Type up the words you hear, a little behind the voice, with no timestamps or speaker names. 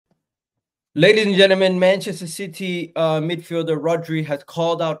Ladies and gentlemen, Manchester City midfielder Rodri has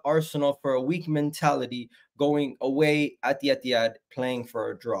called out Arsenal for a weak mentality going away at the Etihad, playing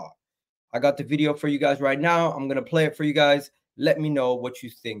for a draw. I got the video for you guys right now. I'm going to play it for you guys. Let me know what you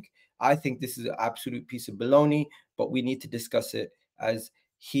think. I think this is an absolute piece of baloney, but we need to discuss it as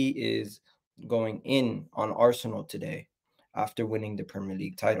he is going in on Arsenal today after winning the Premier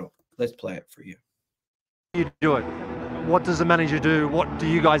League title. Let's play it for you. You do it? What does the manager do? What do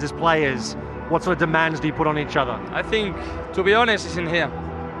you guys as players, what sort of demands do you put on each other? I think, to be honest, it's in here.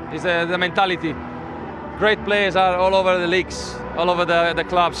 It's the mentality. Great players are all over the leagues, all over the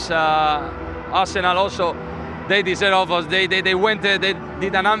clubs. Arsenal also, they deserve us. They went there, they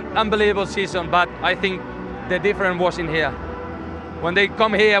did an unbelievable season, but I think the difference was in here. When they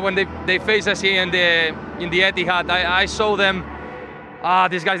come here, when they face us here in the Etihad, I saw them,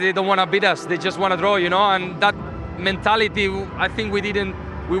 these guys, they don't want to beat us. They just want to draw, and that mentality, I think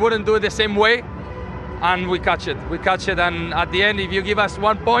we wouldn't do it the same way, and we catch it, and at the end, if you give us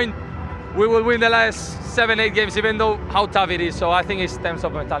 1 point, we will win the last 7-8 games, even though how tough it is. So I think it's terms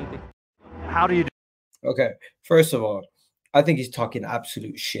of mentality. How do you do? Okay, first of all, I think he's talking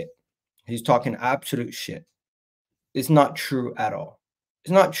absolute shit. He's talking absolute shit. It's not true at all.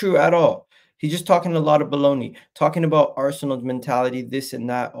 It's not true at all. He's just talking a lot of baloney, talking about Arsenal's mentality, this and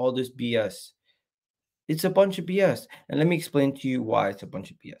that, all this BS. It's a bunch of BS. And let me explain to you why it's a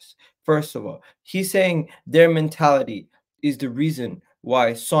bunch of BS. First of all, he's saying their mentality is the reason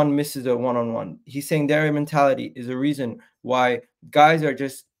why Son misses a one-on-one. He's saying their mentality is the reason why guys are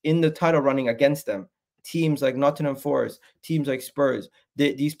just in the title running against them. Teams like Nottingham Forest, teams like Spurs,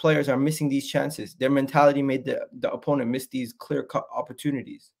 these players are missing these chances. Their mentality made the opponent miss these clear-cut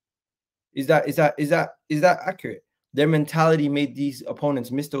opportunities. Is that accurate? Their mentality made these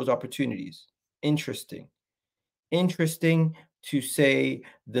opponents miss those opportunities. Interesting to say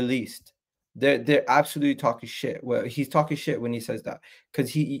the least. They're absolutely talking shit. Well, he's talking shit when he says that, because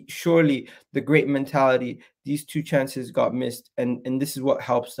he surely the great mentality, these two chances got missed, and this is what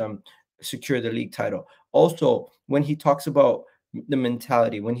helps them secure the league title. Also, when he talks about the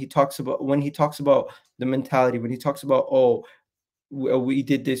mentality, when he talks about the mentality, when he talks about, oh, we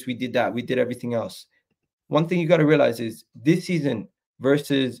did this, we did that, we did everything else. One thing you got to realize is this season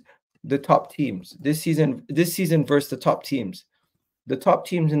versus the top teams, this season versus the top teams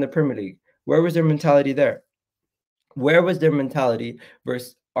in the Premier League, where was their mentality there? Where was their mentality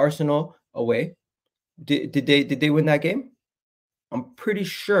versus Arsenal away? Did they win that game? I'm pretty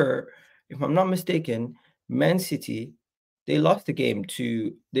sure, if I'm not mistaken, Man City, they lost the game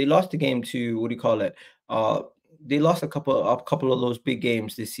to what do you call it? They lost a couple of those big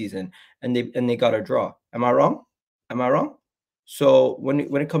games this season, and they got a draw. Am I wrong? So when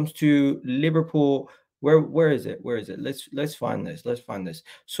it comes to Liverpool, where is it? Let's find this.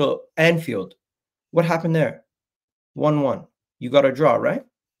 So Anfield, what happened there? 1-1. You got a draw, right?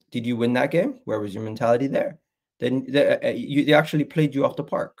 Did you win that game? Where was your mentality there? Then they actually played you off the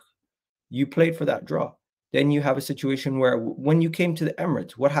park. You played for that draw. Then you have a situation where when you came to the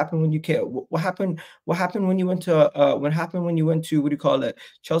Emirates, what happened when you came? What happened when you went to what do you call it?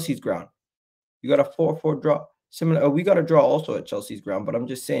 Chelsea's ground. You got a 4-4 draw. Similar, we got a draw also at Chelsea's ground, but I'm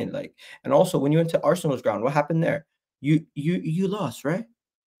just saying, like, and also when you went to Arsenal's ground, what happened there? You lost, right?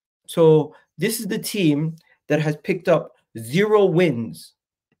 So this is the team that has picked up 0 wins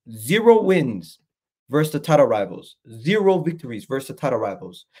versus the title rivals, 0 victories versus the title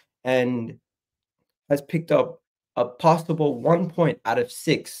rivals, and has picked up a possible 1 point out of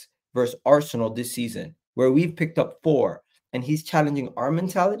 6 versus Arsenal this season, where we've picked up 4, and he's challenging our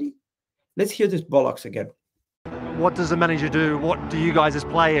mentality. Let's hear this bollocks again. What does the manager do? What do you guys as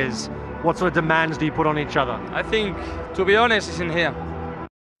players, what sort of demands do you put on each other? I think, to be honest, it's in here.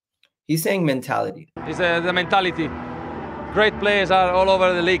 He's saying mentality. It's the mentality. Great players are all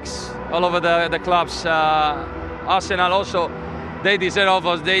over the leagues, all over the clubs. Arsenal also, they deserve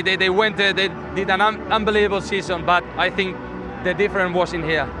us. They went there, they did an unbelievable season, but I think the difference was in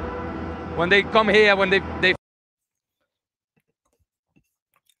here. When they come here, when they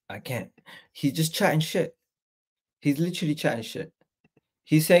I can't. He's just chatting shit. He's literally chatting shit.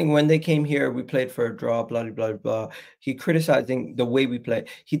 He's saying when they came here, we played for a draw, blah, blah, blah, blah. He criticizing the way we play.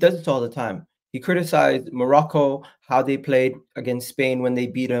 He does this all the time. He criticized Morocco, how they played against Spain when they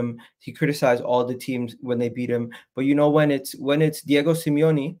beat him. He criticized all the teams when they beat him. But you know, when it's Diego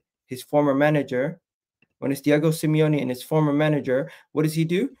Simeone, his former manager, what does he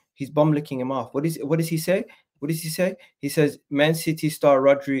do? He's bum licking him off. What does he say? He says, Man City star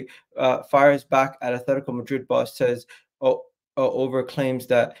Rodri fires back at Atletico Madrid boss, says, over claims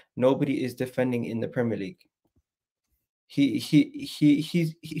that nobody is defending in the Premier League.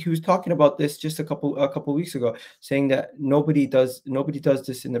 He was talking about this just a couple weeks ago, saying that nobody does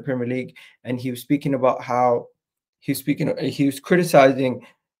this in the Premier League, and he was speaking about how he was criticizing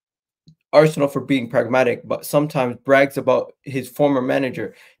Arsenal for being pragmatic, but sometimes brags about his former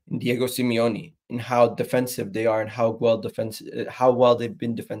manager Diego Simeone and how defensive they are and how well they've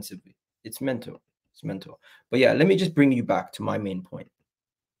been defensively. It's mental. It's mental. But yeah, let me just bring you back to my main point.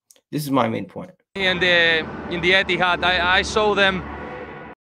 This is my main point. In the Etihad, I saw them.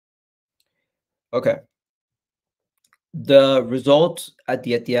 Okay. The result at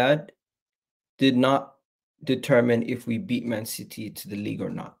the Etihad did not determine if we beat Man City to the league or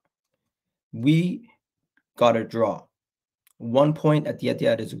not. We got a draw. 1 point at the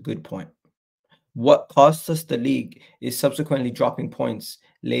Etihad is a good point. What cost us the league is subsequently dropping points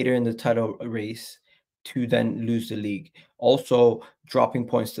later in the title race to then lose the league. Also dropping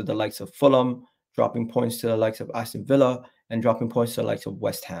points to the likes of Fulham, dropping points to the likes of Aston Villa, and dropping points to the likes of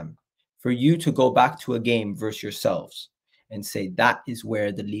West Ham. For you to go back to a game versus yourselves and say that is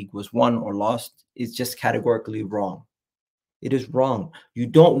where the league was won or lost is just categorically wrong. It is wrong. You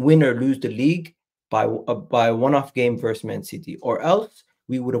don't win or lose the league by a one-off game versus Man City, or else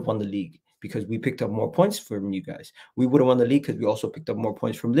we would have won the league because we picked up more points from you guys. We would have won the league because we also picked up more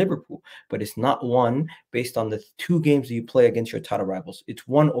points from Liverpool. But it's not won based on the 2 games that you play against your title rivals. It's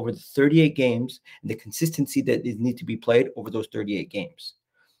won over the 38 games and the consistency that needs to be played over those 38 games.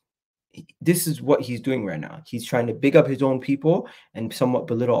 This is what he's doing right now. He's trying to big up his own people and somewhat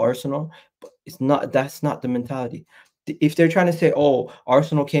belittle Arsenal. But that's not the mentality. If they're trying to say, "Oh,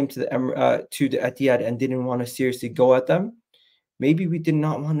 Arsenal came to the Etihad and didn't want to seriously go at them," maybe we did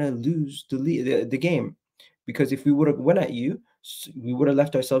not want to lose the game, because if we would have went at you, we would have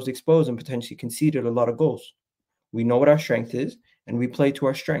left ourselves exposed and potentially conceded a lot of goals. We know what our strength is, and we play to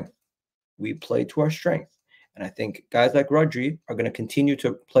our strength. We play to our strength, and I think guys like Rodri are going to continue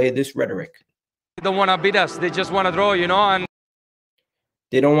to play this rhetoric. They don't want to beat us; they just want to draw, and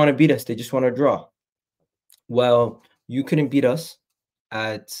they don't want to beat us; they just want to draw. Well, you couldn't beat us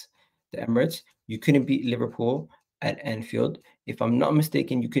at the Emirates. You couldn't beat Liverpool at Anfield. If I'm not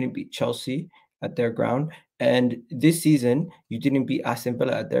mistaken, you couldn't beat Chelsea at their ground. And this season, you didn't beat Aston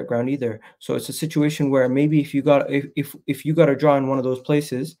Villa at their ground either. So it's a situation where maybe if you got a draw in one of those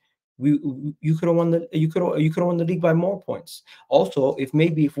places, you could have won the league by more points. Also, if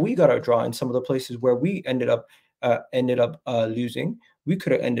we got a draw in some of the places where we ended up losing, we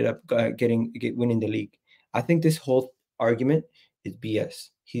could have ended up winning the league. I think this whole argument is BS.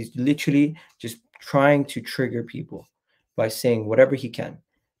 He's literally just trying to trigger people by saying whatever he can.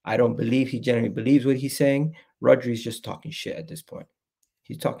 I don't believe he genuinely believes what he's saying. Rodri's just talking shit at this point.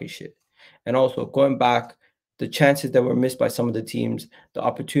 He's talking shit. And also going back, the chances that were missed by some of the teams, the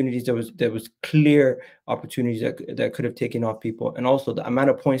opportunities, there was clear opportunities that could have taken off people. And also the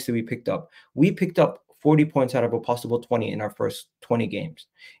amount of points that we picked up. We picked up 40 points out of a possible 20 in our first 20 games.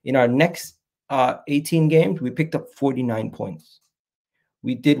 In our next 18 games, we picked up 49 points.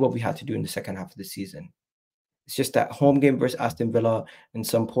 We did what we had to do in the second half of the season. It's just that home game versus Aston Villa and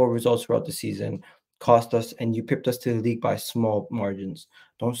some poor results throughout the season cost us, and you pipped us to the league by small margins.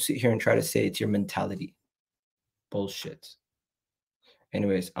 Don't sit here and try to say it's your mentality. Bullshit.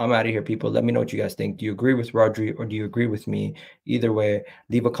 Anyways, I'm out of here, people. Let me know what you guys think. Do you agree with Rodri or do you agree with me? Either way,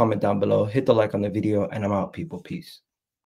 leave a comment down below. Hit the like on the video, and I'm out, people. Peace.